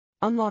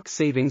Unlock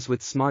savings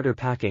with smarter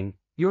packing,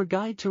 your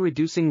guide to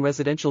reducing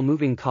residential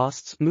moving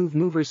costs. Move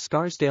Movers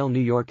Scarsdale, New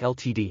York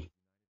Ltd.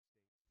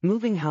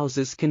 Moving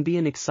houses can be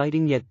an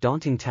exciting yet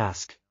daunting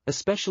task,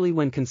 especially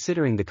when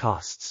considering the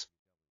costs.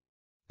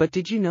 But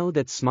did you know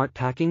that smart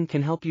packing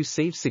can help you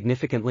save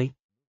significantly?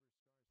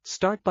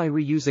 Start by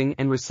reusing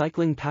and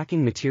recycling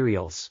packing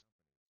materials.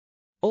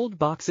 Old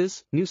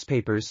boxes,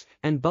 newspapers,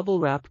 and bubble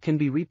wrap can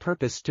be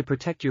repurposed to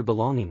protect your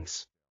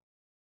belongings.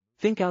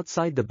 Think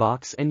outside the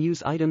box and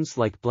use items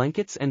like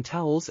blankets and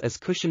towels as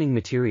cushioning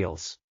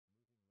materials.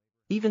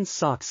 Even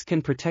socks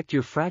can protect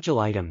your fragile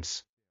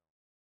items.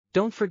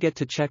 Don't forget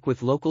to check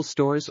with local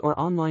stores or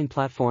online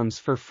platforms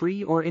for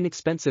free or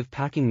inexpensive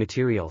packing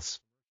materials.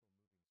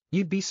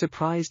 You'd be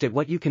surprised at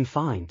what you can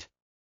find.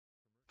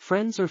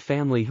 Friends or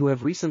family who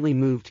have recently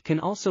moved can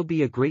also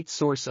be a great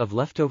source of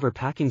leftover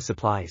packing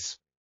supplies.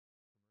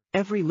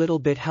 Every little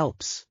bit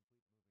helps.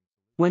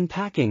 When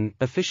packing,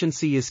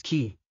 efficiency is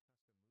key.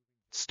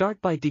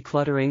 Start by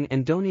decluttering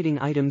and donating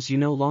items you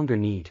no longer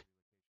need.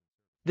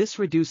 This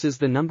reduces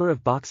the number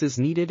of boxes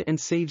needed and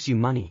saves you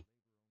money.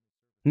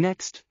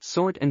 Next,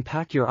 sort and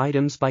pack your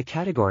items by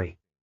category.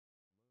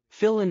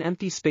 Fill in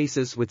empty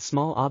spaces with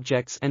small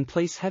objects and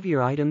place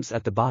heavier items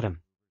at the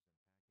bottom.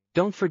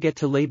 Don't forget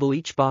to label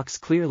each box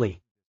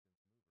clearly.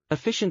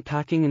 Efficient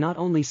packing not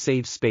only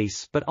saves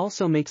space but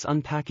also makes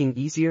unpacking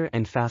easier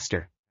and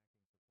faster.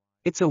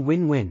 It's a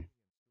win-win.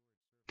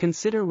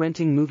 Consider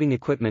renting moving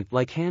equipment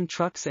like hand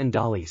trucks and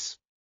dollies.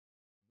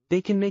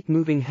 They can make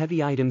moving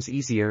heavy items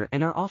easier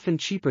and are often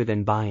cheaper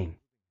than buying.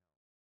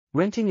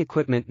 Renting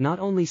equipment not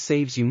only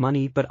saves you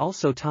money but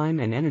also time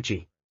and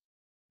energy.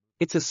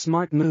 It's a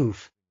smart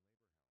move.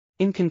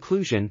 In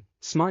conclusion,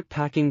 smart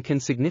packing can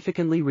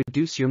significantly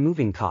reduce your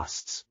moving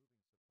costs.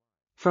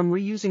 From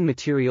reusing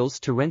materials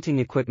to renting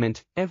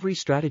equipment, every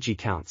strategy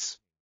counts.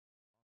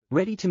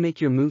 Ready to make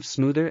your move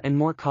smoother and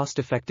more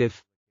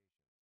cost-effective?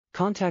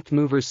 Contact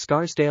Movers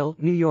Scarsdale,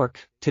 New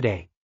York,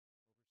 today.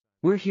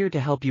 We're here to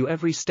help you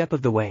every step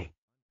of the way.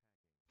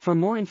 For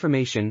more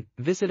information,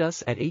 visit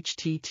us at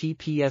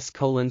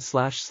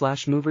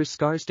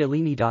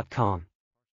https://moversscarsdalini.com.